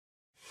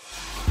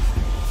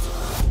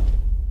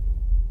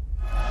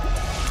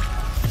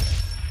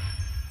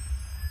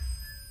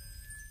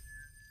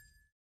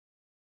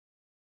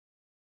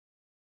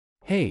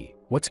Hey,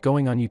 what's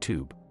going on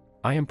YouTube?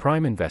 I am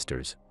Prime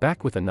Investors,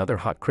 back with another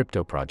hot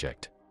crypto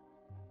project.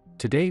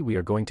 Today we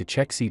are going to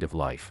check Seed of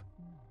Life.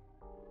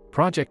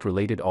 Project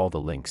related, all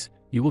the links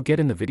you will get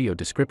in the video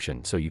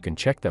description so you can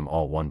check them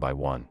all one by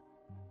one.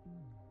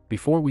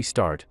 Before we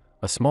start,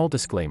 a small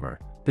disclaimer,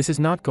 this is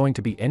not going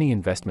to be any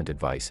investment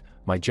advice.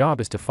 My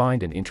job is to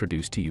find and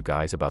introduce to you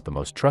guys about the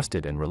most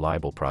trusted and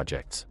reliable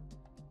projects.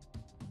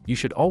 You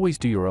should always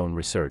do your own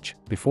research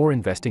before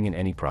investing in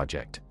any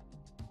project.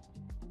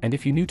 And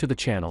if you're new to the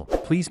channel,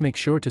 please make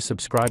sure to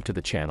subscribe to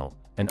the channel,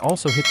 and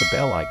also hit the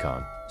bell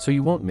icon, so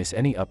you won't miss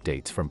any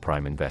updates from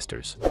Prime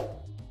Investors.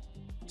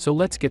 So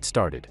let's get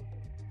started.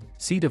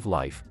 Seed of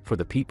Life, for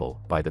the people,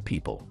 by the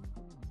people.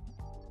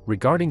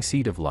 Regarding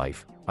Seed of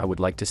Life, I would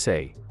like to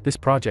say, this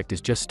project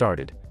is just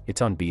started,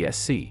 it's on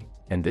BSC,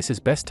 and this is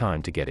best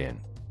time to get in.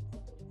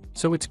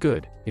 So it's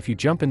good, if you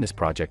jump in this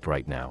project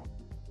right now.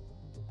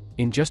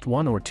 In just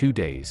 1 or 2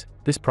 days,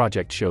 this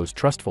project shows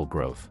trustful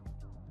growth.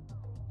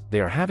 They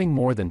are having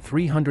more than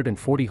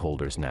 340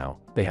 holders now,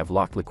 they have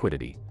locked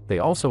liquidity, they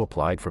also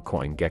applied for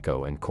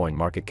CoinGecko and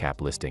CoinMarketCap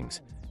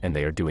listings, and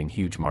they are doing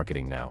huge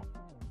marketing now.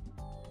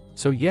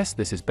 So yes,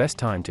 this is best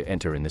time to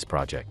enter in this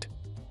project.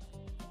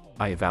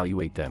 I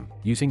evaluate them,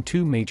 using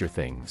 2 major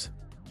things: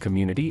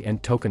 community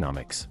and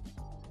tokenomics.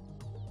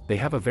 They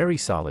have a very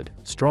solid,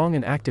 strong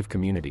and active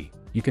community.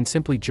 You can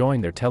simply join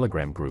their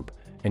Telegram group,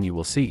 and you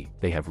will see,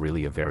 they have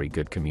really a very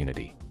good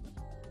community.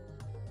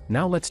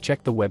 Now let's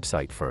check the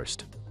website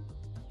first.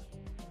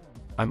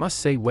 I must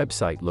say,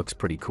 website looks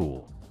pretty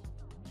cool.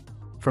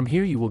 From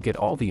here you will get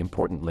all the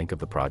important link of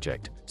the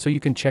project, so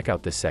you can check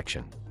out this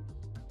section.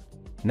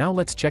 Now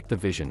let's check the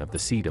vision of the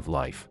Seed of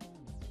Life.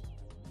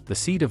 The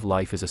Seed of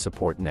Life is a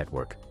support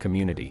network,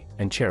 community,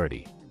 and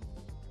charity.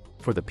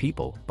 For the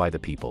people, by the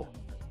people.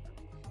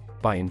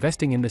 By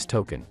investing in this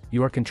token,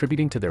 you are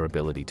contributing to their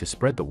ability to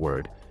spread the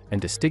word, and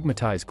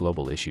destigmatize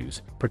global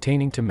issues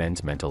pertaining to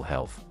men's mental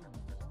health.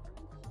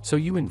 So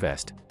you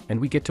invest, and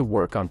we get to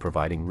work on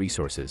providing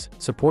resources,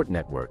 support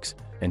networks,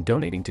 and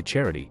donating to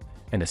charity,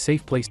 and a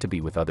safe place to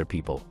be with other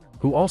people,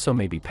 who also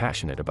may be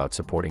passionate about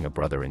supporting a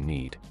brother in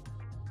need.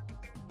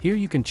 Here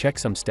you can check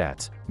some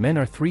stats. Men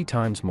are 3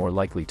 times more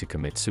likely to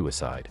commit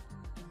suicide.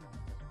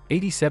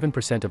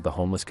 87% of the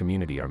homeless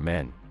community are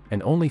men,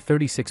 and only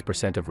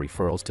 36% of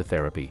referrals to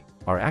therapy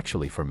are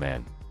actually for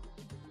men.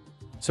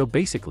 So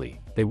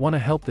basically, they want to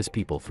help this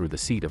people through the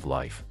Seed of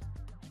Life.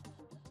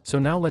 So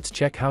now let's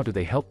check how do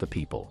they help the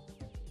people.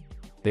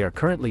 They are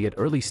currently at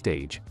early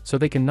stage, so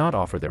they cannot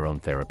offer their own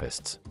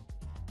therapists.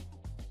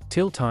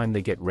 Till time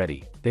they get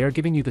ready, they are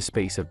giving you the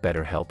space of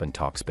better help and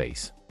talk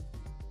space.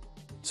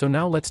 So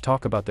now let's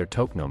talk about their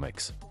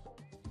tokenomics.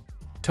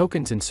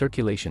 Tokens in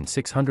circulation: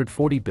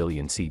 640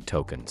 billion seed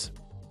tokens.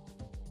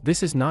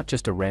 This is not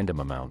just a random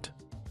amount.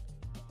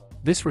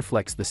 This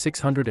reflects the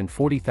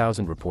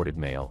 640,000 reported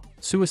male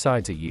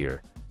suicides a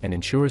year, and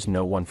ensures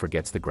no one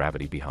forgets the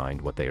gravity behind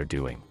what they are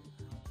doing.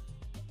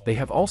 They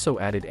have also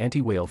added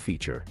anti-whale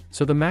feature,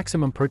 so the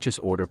maximum purchase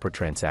order per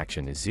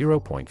transaction is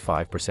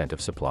 0.5% of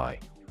supply.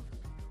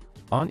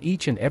 On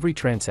each and every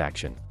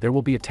transaction, there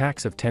will be a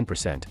tax of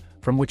 10%,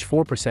 from which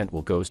 4%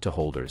 will goes to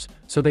holders,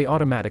 so they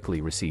automatically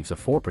receives a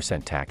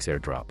 4% tax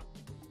airdrop.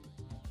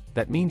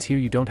 That means here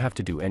you don't have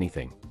to do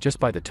anything,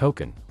 just buy the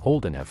token,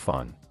 hold and have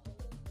fun.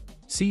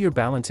 See your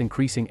balance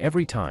increasing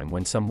every time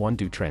when someone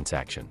do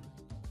transaction.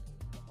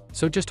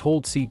 So just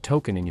hold seed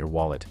token in your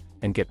wallet,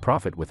 and get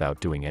profit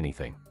without doing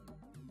anything.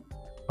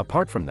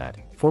 Apart from that,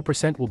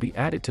 4% will be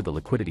added to the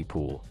liquidity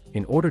pool,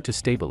 in order to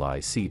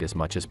stabilize seed as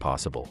much as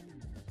possible.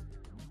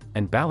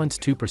 And balance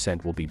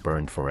 2% will be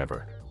burned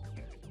forever.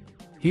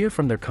 Here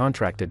from their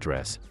contract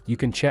address, you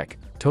can check,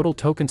 total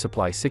token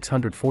supply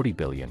 640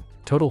 billion,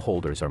 total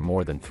holders are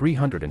more than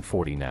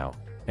 340 now,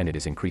 and it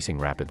is increasing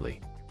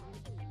rapidly.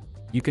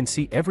 You can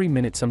see every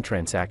minute some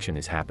transaction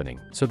is happening,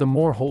 so the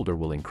more holder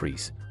will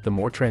increase, the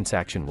more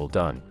transaction will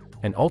done,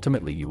 and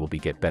ultimately you will be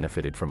get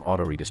benefited from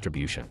auto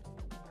redistribution.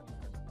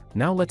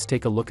 Now let's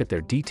take a look at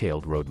their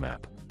detailed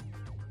roadmap.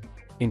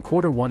 In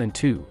quarter 1 and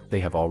 2, they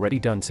have already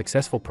done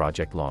successful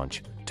project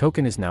launch.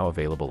 Token is now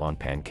available on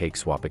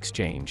PancakeSwap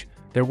exchange,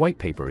 their white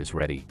paper is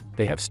ready,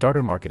 they have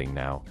starter marketing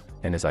now,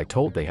 and as I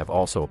told, they have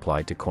also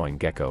applied to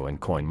CoinGecko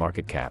and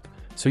CoinMarketCap,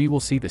 so you will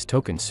see this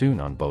token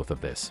soon on both of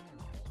this.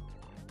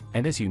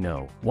 And as you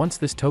know, once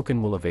this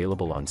token will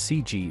available on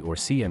CG or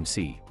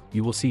CMC,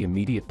 you will see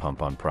immediate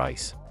pump on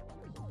price.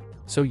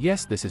 So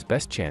yes, this is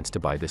best chance to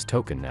buy this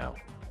token now.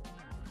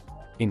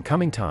 In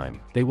coming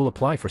time, they will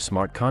apply for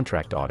smart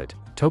contract audit,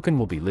 token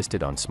will be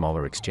listed on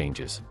smaller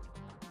exchanges.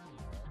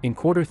 In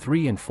quarter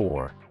 3 and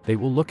 4, they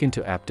will look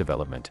into app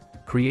development,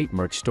 create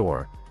merch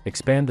store,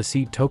 expand the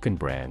seed token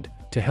brand,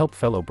 to help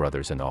fellow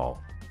brothers and all.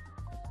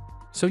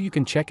 So you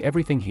can check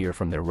everything here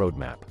from their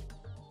roadmap.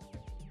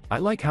 I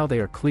like how they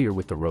are clear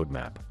with the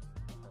roadmap.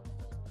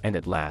 And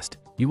at last,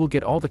 you will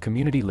get all the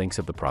community links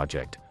of the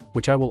project,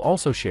 which I will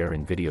also share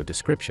in video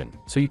description,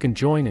 so you can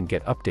join and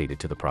get updated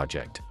to the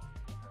project.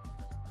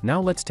 Now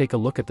let's take a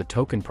look at the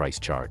token price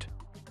chart.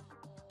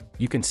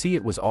 You can see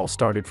it was all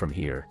started from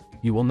here,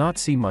 you will not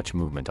see much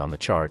movement on the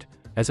chart,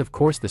 as of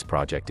course this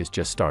project is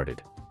just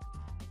started.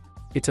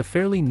 It's a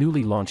fairly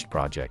newly launched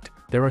project.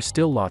 There are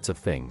still lots of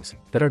things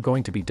that are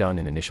going to be done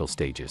in initial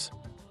stages.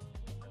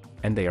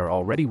 And they are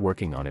already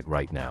working on it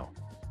right now.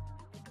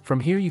 From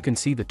here you can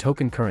see the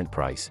token current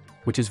price,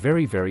 which is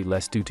very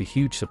less due to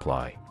huge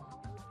supply.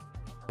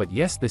 But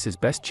yes, this is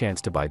best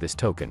chance to buy this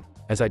token,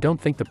 as I don't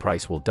think the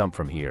price will dump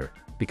from here,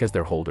 because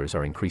their holders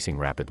are increasing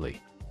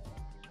rapidly.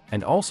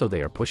 And also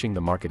they are pushing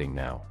the marketing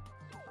now.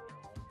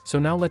 So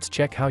now let's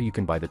check how you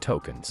can buy the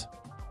tokens.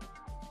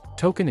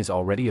 Token is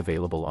already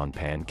available on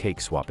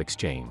PancakeSwap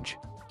exchange.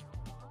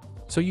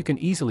 So you can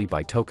easily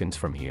buy tokens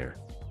from here.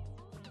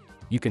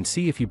 You can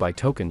see if you buy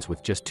tokens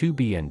with just 2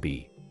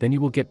 BNB, then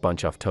you will get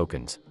bunch of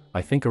tokens,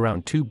 I think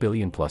around 2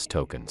 billion plus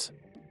tokens.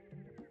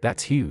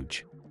 That's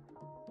huge.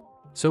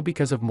 So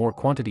because of more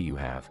quantity you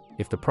have,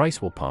 if the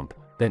price will pump,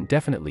 then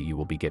definitely you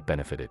will get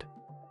benefited.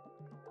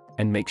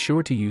 And make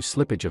sure to use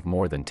slippage of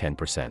more than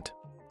 10%.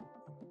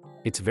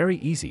 It's very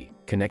easy,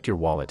 connect your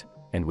wallet,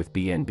 and with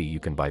BNB you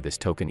can buy this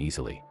token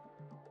easily.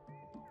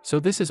 So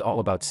this is all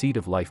about Seed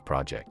of Life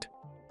project.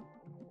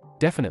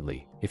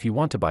 Definitely, if you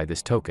want to buy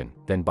this token,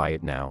 then buy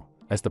it now,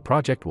 as the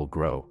project will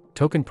grow,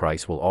 token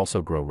price will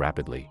also grow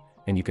rapidly,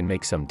 and you can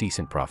make some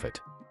decent profit.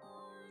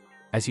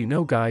 As you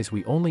know guys,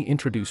 we only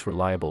introduce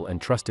reliable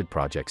and trusted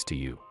projects to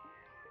you.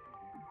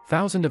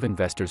 Thousands of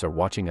investors are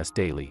watching us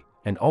daily,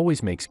 and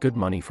always makes good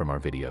money from our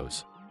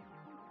videos.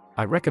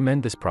 I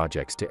recommend this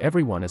project to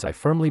everyone as I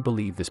firmly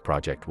believe this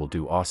project will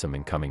do awesome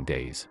in coming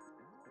days.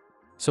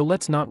 So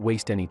let's not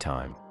waste any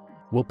time.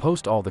 We'll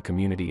post all the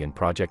community and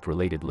project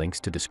related links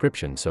to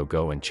description, so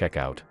go and check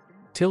out.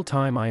 Till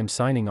time I am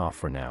signing off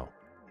for now.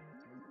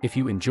 If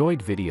you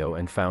enjoyed video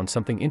and found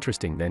something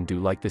interesting, then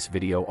do like this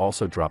video,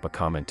 also drop a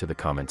comment to the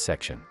comment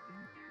section.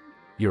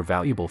 Your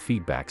valuable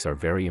feedbacks are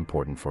very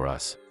important for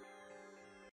us.